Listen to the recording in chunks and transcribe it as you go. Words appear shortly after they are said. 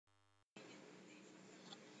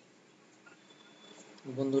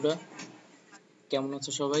বন্ধুরা, কেমন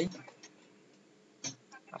আছো সবাই?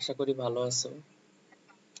 আশা করি ভালো আছো।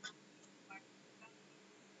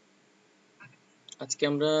 আজকে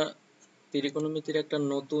আমরা ত্রিকোণমিতির একটা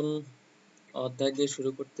নতুন অধ্যায় দিয়ে শুরু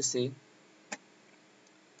করতেছি।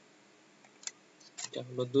 এটা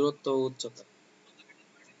হলো দূরত্ব ও উচ্চতা।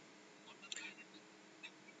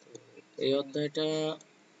 এই অধ্যায়টা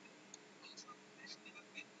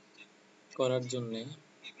করার জন্য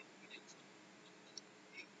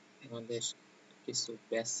আমাদের কিছু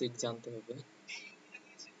বেসিক জানতে হবে।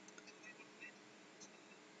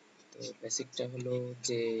 তো বেসিকটা হলো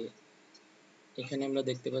যে এখানে আমরা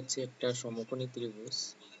দেখতে পাচ্ছি একটা সমকোণী ত্রিভুজ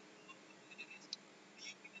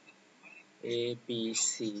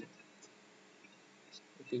ABC।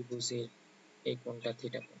 ত্রিভুজের এই কোণটা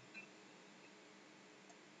থিটা কোণ।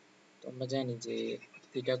 তো আমরা জানি যে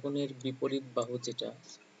থিটা কোণের বিপরীত বাহু যেটা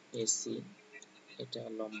AC, এটা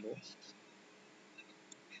লম্ব,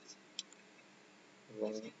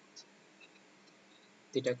 এবং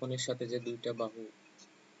থিটা কোণের সাথে যে দুইটা বাহু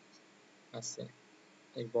আছে,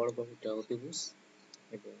 এই বড় বাহুটা অতিভুজ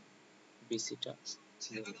এবং বিসিটা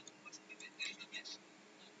ভূমি।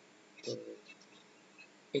 তো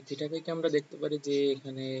এই থিটা থেকে আমরা দেখতে পারি যে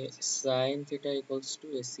এখানে sine theta equals to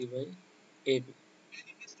AC by AB.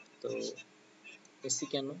 তো এসি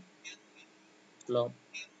কেন?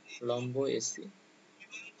 লম্ব এসি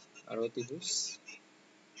আর অতিভুজ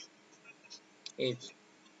এবি।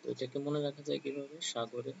 তো এটাকে মনে রাখা যায় কিভাবে?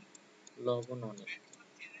 সাগরে লবণ অনেক,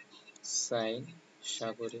 সাইন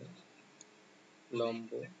সাগরে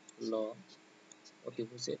লম্ব ল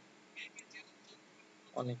অতিভুজের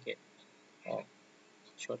অনেকে অ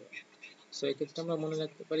সরে। সো এক্ষেত্রে আমরা মনে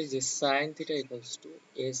রাখতে পারি যে sine theta equals to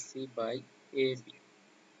AC by AB.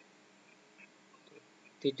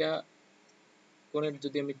 Theta কোণের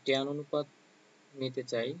যদি আমি ট্যান অনুপাত নিতে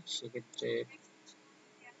চাই, সেক্ষেত্রে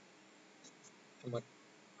আমার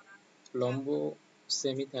লম্ব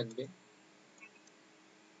সেমই থাকবে,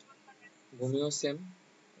 ভূমিও সেম,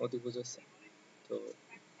 অতিভুজও সেম। তো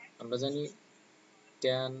আমরা জানি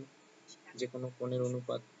ট্যান যে কোনো কোণের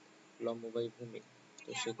অনুপাত লম্ব বাই ভূমি। তো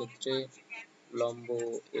সেক্ষেত্রে লম্ব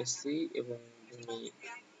এসি এবং ভূমি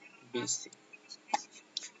বিসি।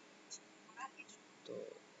 তো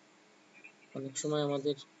অনেক সময়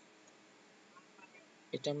আমাদের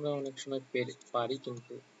এটা আমরা অনেক সময় পারি,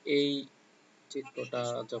 কিন্তু এই চিত্রটা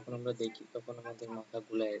যখন আমরা দেখি তখন আমাদের মাথা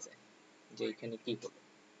গুলায় যায় যে এখানে কি হলো।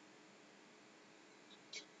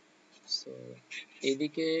 সো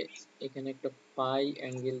এইদিকে এখানে একটা পাই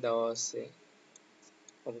অ্যাঙ্গেল দেওয়া আছে,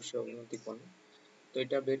 অবশ্যই অবনতি কোণ। তো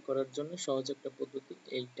এটা বের করার জন্য সহজ একটা পদ্ধতি,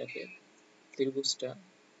 এইটাকে ত্রিভুজটা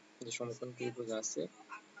যে সমকোণ ত্রিভুজ আছে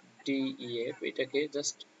DEF, এটাকে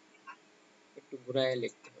জাস্ট একটু ঘুরায়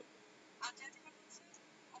লিখতে হবে।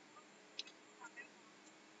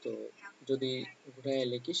 তো যদি ঘুরায়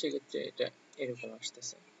লিখি সেক্ষেত্রে এটা এরকম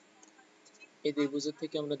আসতেছে। এই ত্রিভুজের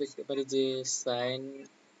থেকে আমরা দেখতে পারি যে সাইন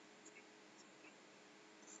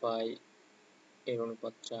ফাই এর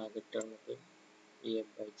অনুপাতটা আগেরটার মতোই EF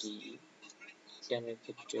বাই DE, tan এর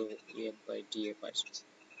ক্ষেত্রেও EF বাই DF আসবে।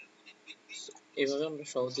 এভাবে আমরা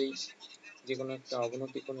সহজেই যে কোনো একটা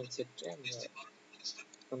অবনতি কোণের ক্ষেত্রে আমরা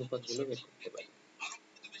অনুপাতগুলো বের করতে পারি।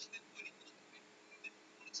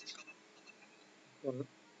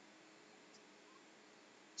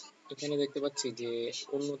 এখানে দেখতে পাচ্ছি যে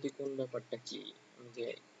উন্নতি কোণ ব্যাপারটা কি। আমি যে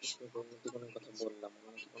উন্নতি কোণের কথা বললাম,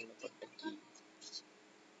 উন্নতি কোণ ব্যাপারটা কি?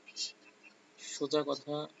 সোজা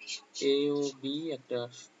কথা, এ ও বি একটা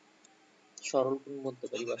সরল কোণ বলতে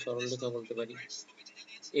পারি বা সরল রেখা বলতে পারি।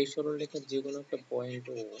 এই সরল রেখার যে কোনো একটা পয়েন্ট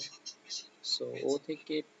ও, সো ও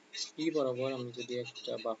থেকে পি বরাবর আমি যদি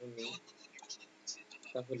একটা বাহু নিই,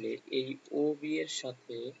 তাহলে এই ও বি এর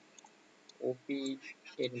সাথে ওপি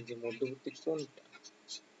এর যে মধ্যবর্তী কোণটা,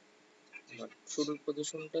 আমার শুরুর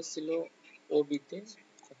পজিশনটা ছিল ওবিতে,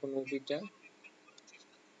 এখন ওবিটা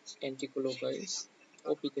অ্যান্টিক্লকওয়াইজ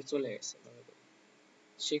ওপিতে চলে গেছে,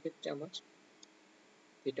 সেক্ষেত্রে আমার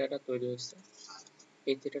থিটাটা তৈরি হয়েছে,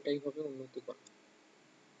 এই থিটাটাই হবে উন্নতি কোণ।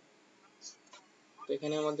 তো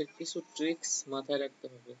এখানে আমাদের কিছু ট্রিক্স মাথায় রাখতে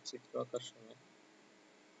হবে চিত্র আঁকার সময়,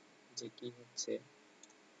 যে কি হচ্ছে,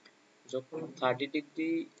 যখন 30 ডিগ্রি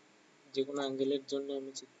যে কোনো অ্যাঙ্গেলের জন্য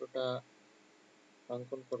আমি চিত্রটা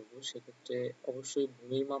অঙ্কন করব, সেক্ষেত্রে অবশ্যই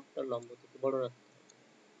ভূমির মাপটা লম্ব থেকে বড় রাখতে হবে,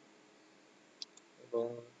 এবং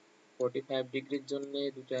 45 ডিগ্রির জন্য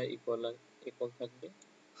দুটা ইকুয়াল থাকবে,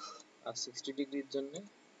 আর 60 ডিগ্রির জন্য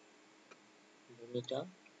ভূমিটা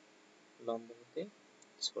লম্ব হতে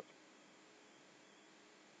ছোট।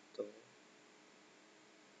 তো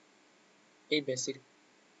এই বেসিক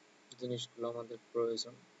জিনিসগুলো আমাদের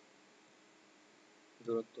প্রয়োজন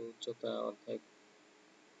দূরত্ব উচ্চতা অধ্যায়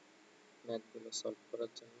ম্যাথগুলো সলভ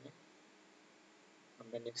করার জন্য।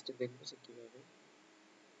 আমরা নেক্সটে দেখব যে কিভাবে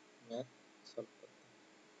ম্যাথ সলভ